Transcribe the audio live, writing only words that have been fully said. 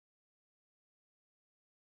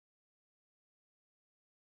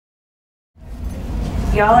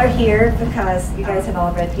y'all are here because you guys have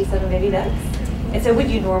all read Peace, Love, and Baby Ducks. And so would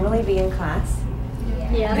you normally be in class?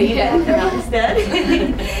 Yeah. But you guys come out instead?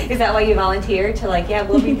 Is that why you volunteered to like, yeah,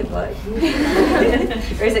 we'll read the book?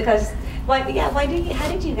 Or is it because, how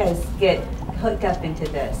did you guys get hooked up into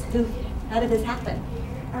this? How did this happen?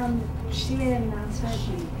 She made an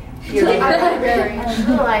announcement. Your library?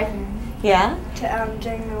 The library. Yeah?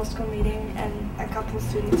 During middle school meeting, and a couple of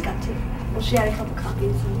students got to, well, she had a couple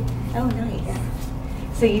copies. Oh, nice. Yeah.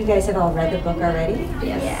 So you guys have all read the book already?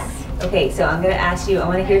 Yes. Okay, so I'm going to ask you, I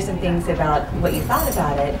want to hear some things about what you thought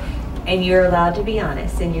about it, and you're allowed to be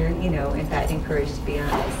honest, and you're, in fact, encouraged to be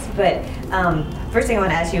honest. But first thing I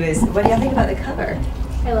want to ask you is, what do y'all think about the cover?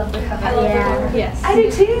 I love the cover. I love the cover. Yes. I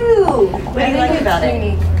do too! What do you like about it?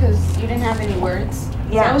 Unique because you didn't have any words.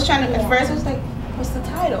 Yeah. So I was trying to, at first I was like, what's the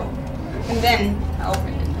title? And then I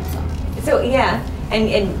opened it. So yeah,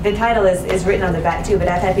 and the title is written on the back too, but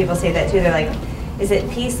I've had people say that too. They're like, is it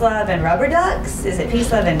Peace, Love, and Rubber Ducks? Is it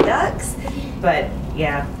Peace, Love, and Ducks? But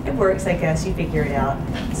yeah, it works, I guess. You figure it out.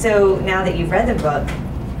 So now that you've read the book,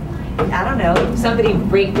 I don't know, somebody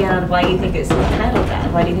break down why you think it's titled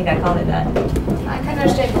that. Why do you think I called it that? I kind of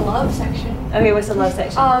understand the love section. Okay, what's the love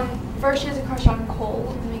section? First she has a crush on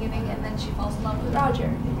Cole in the beginning, and then she falls in love with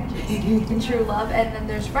Roger. In true love, and then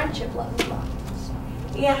there's friendship love as well.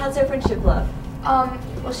 So. Yeah, how's their friendship love?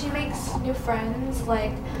 Well, she makes new friends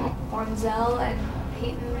like Bonzel and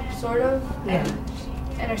Peyton, sort of, and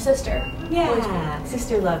her sister. Yeah,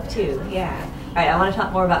 sister love too. Yeah. All right, I want to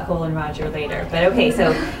talk more about Cole and Roger later. But okay,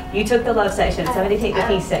 so you took the love section. Somebody take the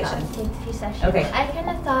peace section. Take the peace section. Okay. I kind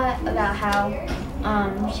of thought about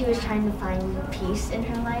how she was trying to find peace in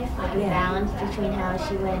her life, like a balance between how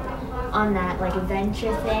she went on that like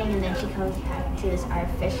adventure thing, and then she comes back to this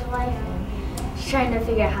artificial life, and she's trying to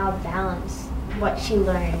figure out how to balance what she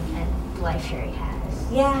learned and the life she already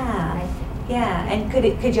has. Yeah. Yeah. And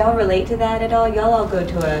could y'all relate to that at all? Y'all all go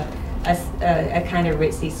to a kind of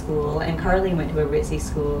ritzy school, and Carly went to a ritzy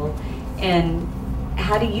school. And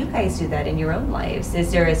how do you guys do that in your own lives?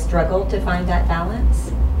 Is there a struggle to find that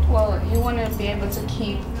balance? Well, you want to be able to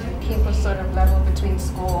keep a sort of level between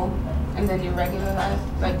school and then your regular life.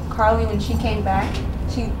 Like Carly, when she came back,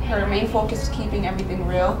 her main focus was keeping everything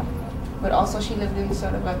real, but also she lived in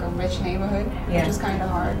sort of like a rich neighborhood, which was kind of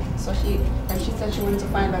hard. So she said she wanted to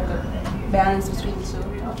find like a balance between the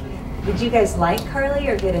two. Did you guys like Carly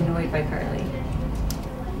or get annoyed by Carly?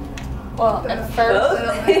 Well, at first,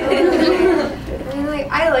 I mean, like,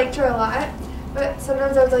 I liked her a lot, but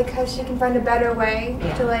sometimes I was like, how she can find a better way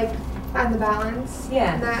to like find the balance.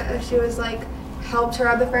 Yeah. And that she was like helped her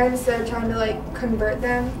other friends instead of trying to like convert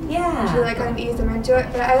them. Yeah. She like kind of eased them into it,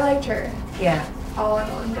 but I liked her. Yeah. All in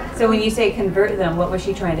all. So when you say convert them, what was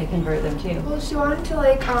she trying to convert them to? Well, she wanted to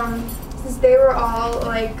like since they were all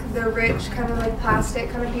like the rich kind of like plastic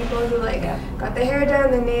kind of people who like got their hair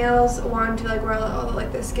done, their nails, wanted to like wear all the,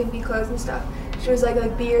 like the skimpy clothes and stuff. She was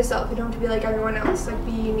like be yourself. You don't have to be like everyone else. Like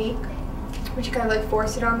be unique. But she kind of like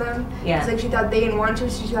forced it on them. Yeah. It's like she thought they didn't want to.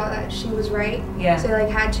 So she thought that she was right. Yeah. So they like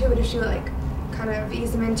had to. But if she like kind of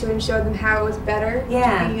eased them into it and showed them how it was better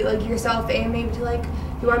Yeah. to be like yourself, and maybe to like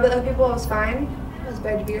if you want to be like people, it was fine. It was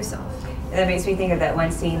better to be yourself. That makes me think of that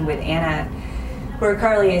one scene with Anna where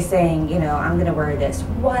Carly is saying, I'm going to wear this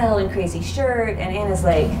wild and crazy shirt, and Anna's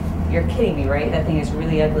like, you're kidding me, right? That thing is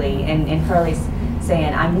really ugly. And Carly's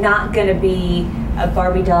saying, I'm not going to be a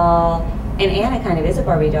Barbie doll. And Anna kind of is a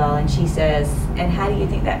Barbie doll, and she says, and how do you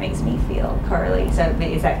think that makes me feel, Carly? So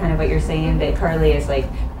is that kind of what you're saying, that Carly is like,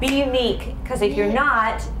 be unique, because if you're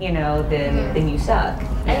not, then you suck.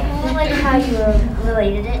 I kind of like how you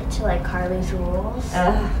related it to like Carly's rules.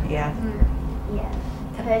 Yeah. Yeah.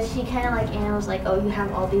 Because she kind of like, Anna was like, oh, you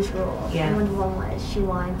have all these rules. Yeah. And one was she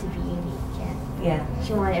wanted to be unique, and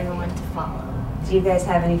she wanted everyone to follow. Do you guys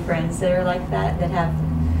have any friends that are like that have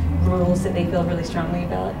rules that they feel really strongly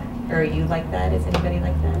about? Or are you like that? Is anybody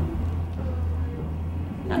like that?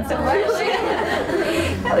 Not so much.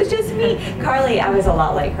 That was just me. Carly, I was a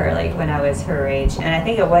lot like her, like when I was her age. And I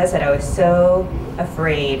think it was that I was so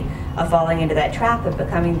afraid of falling into that trap of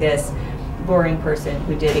becoming this boring person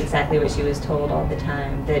who did exactly what she was told all the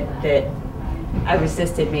time, that I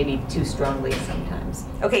resisted maybe too strongly sometimes.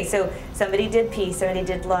 Okay, so somebody did peace, somebody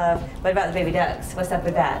did love. What about the baby ducks? What's up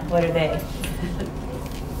with that? What are they?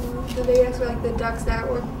 The baby ducks were like the ducks that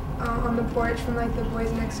were on the porch from like the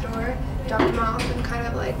boys next door, dropped them off, and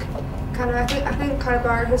I think kind of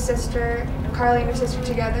brought her sister, Carly and her sister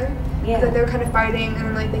together. Yeah. Like, they were kind of fighting, and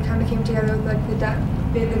then like they kind of came together with like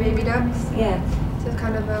the baby ducks. Yeah. So it's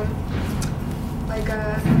kind of like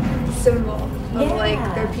a symbol of like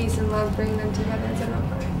their peace and love, bringing them together instead of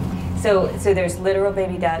apart. So there's literal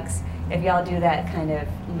baby ducks, if y'all do that kind of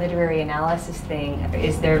literary analysis thing,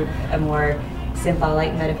 is there a more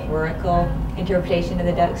symbolic, metaphorical interpretation of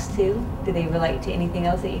the ducks too? Do they relate to anything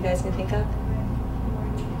else that you guys can think of?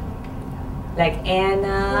 Like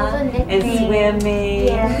Anna and swimming.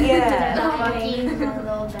 Yeah. Bucky, my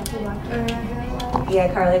little Ducky Bucky.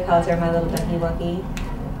 Yeah, Carly calls her my little Ducky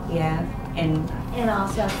Wucky. Yeah. And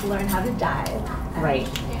also have to learn how to dive. Right.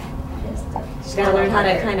 She's got to learn how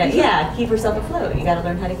to kind of, keep herself afloat. You got to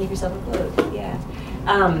learn how to keep yourself afloat. Yeah.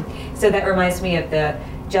 So that reminds me of do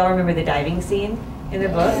y'all remember the diving scene in the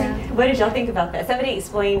book? Yeah. What did y'all think about that? Somebody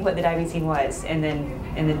explain what the diving scene was, and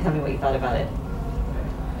then tell me what you thought about it.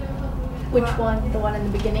 Which one? The one in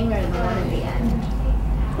the beginning or the one in the end?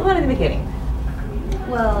 The one in the beginning.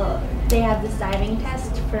 Well, they have this diving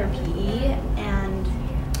test for PE, and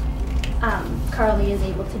Carly is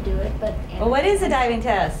able to do it, but Well, what is a diving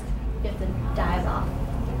test? you have to dive off,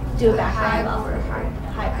 do a back dive off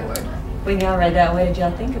high board. When y'all read that, what did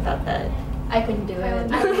y'all think about that? I couldn't do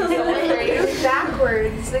it. It was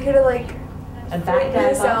backwards. They could have like A back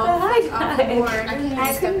dive off the high off the dive. board.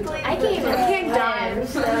 I couldn't believe I can't even dive.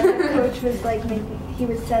 So the coach was like he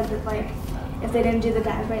was said that like if they didn't do the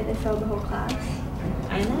dive right, they failed the whole class.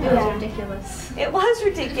 I It know. was ridiculous. It was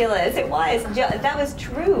ridiculous. It was. That was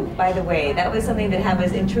true, by the way. That was something that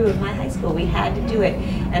was true of my high school. We had to do it.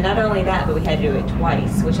 And not only that, but we had to do it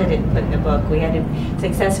twice, which I didn't put in the book. We had to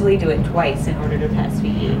successfully do it twice in order to pass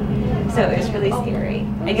PE. So it was really scary.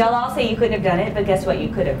 And y'all all say you couldn't have done it, but guess what? You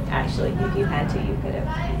could have, actually. If you had to, you could have.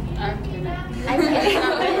 I'm kidding.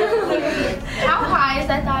 How high is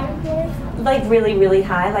that diving board? Like really, really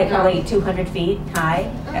high, like probably 200 feet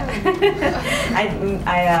high.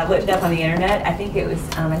 I looked up on the internet. I think it was,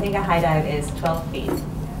 I think a high dive is 12 feet,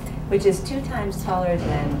 which is 2 times taller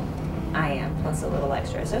than I am, plus a little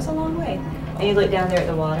extra. So it's a long way. And you look down there at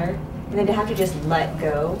the water, and then to have to just let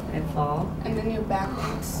go and fall. And then you're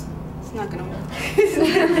backwards. It's not gonna work.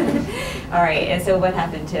 All right, and so what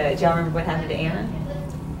happened do y'all remember what happened to Anna?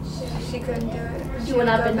 She couldn't do it. She went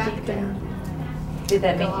up would and go she back couldn't. down. Did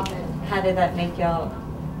that make Go off you, it. how did that make y'all,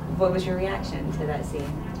 what was your reaction to that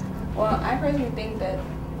scene? Well, I personally think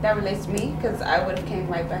that relates to me because I would have came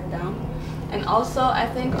right back down. And also, I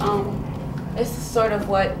think it's sort of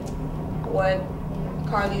what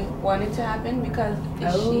Carly wanted to happen because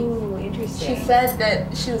Interesting. she said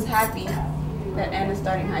that she was happy that Anna's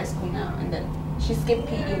starting high school now and that she skipped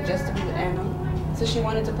PE just to be with Anna. So she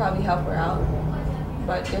wanted to probably help her out,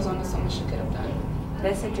 but there's only so much she could have done.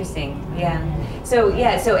 That's interesting. Yeah. So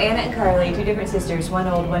Anna and Carly, 2 different sisters, one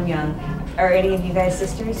old, one young. Are any of you guys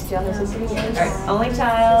sisters? Do y'all have sisters? Yes. Only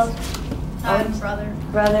child? Brother.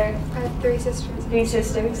 Brother? I have 3 sisters. 3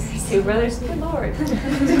 sisters? 2 brothers? Good Lord.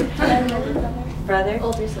 Brother?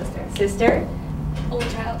 Older sister. Sister? Old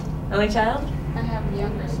child. Only child? I have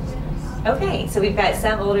younger sisters. Okay, so we've got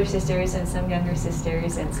some older sisters and some younger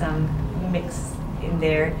sisters and some mix in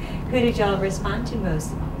there. Who did y'all respond to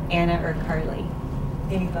most? Anna or Carly?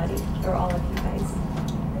 Anybody? Or all of you guys?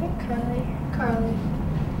 Carly.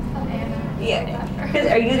 Anna. Yeah. 'Cause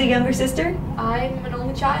are you the younger sister? I'm an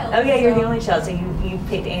only child. Oh yeah, you're the so- only child, so you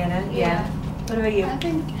picked Anna. Yeah. What about you? I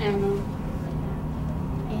think Anna.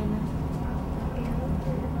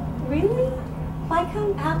 Really? How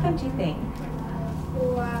come do you think?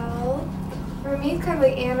 Well, for me, it's kind of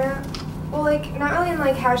like Anna. Well, like not really in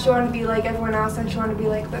like how she wanted to be like everyone else, and she wanted to be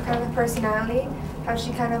like, but kind of the personality, how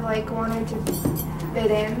she kind of like wanted to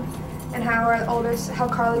fit in, and how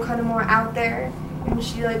Carly kind of more out there, and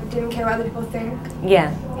she like didn't care what other people think.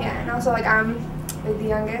 Yeah. Yeah, and also like I'm like the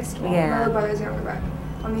youngest. Well, Yeah. my little brother's younger,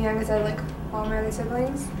 but I'm the youngest out of like all my other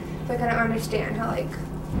siblings, so I kind of understand how like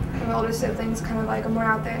my older siblings kind of like are more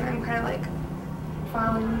out there, and I'm kind of like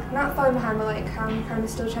not falling behind, but like how I'm kind of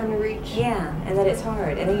still trying to reach. Yeah, and that it's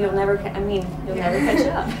hard, and then you'll never catch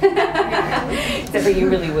up. Except for you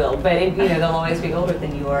really will, but they'll always be older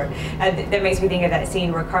than you are. That makes me think of that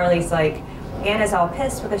scene where Carly's like, Anna's all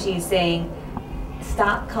pissed because she's saying,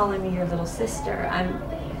 "Stop calling me your little sister. I'm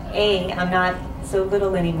not so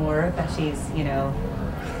little anymore," but she's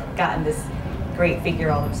gotten this great figure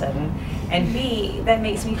all of a sudden. And B, that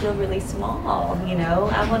makes me feel really small,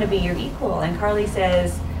 I want to be your equal. And Carly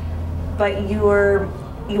says, but you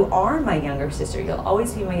are my younger sister. You'll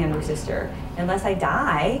always be my younger sister unless I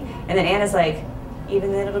die. And then Anna's like,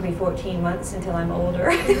 even then it'll be 14 months until I'm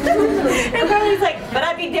older. And Carly's like, but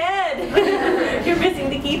I'd be dead. You're missing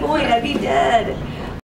the key point, I'd be dead.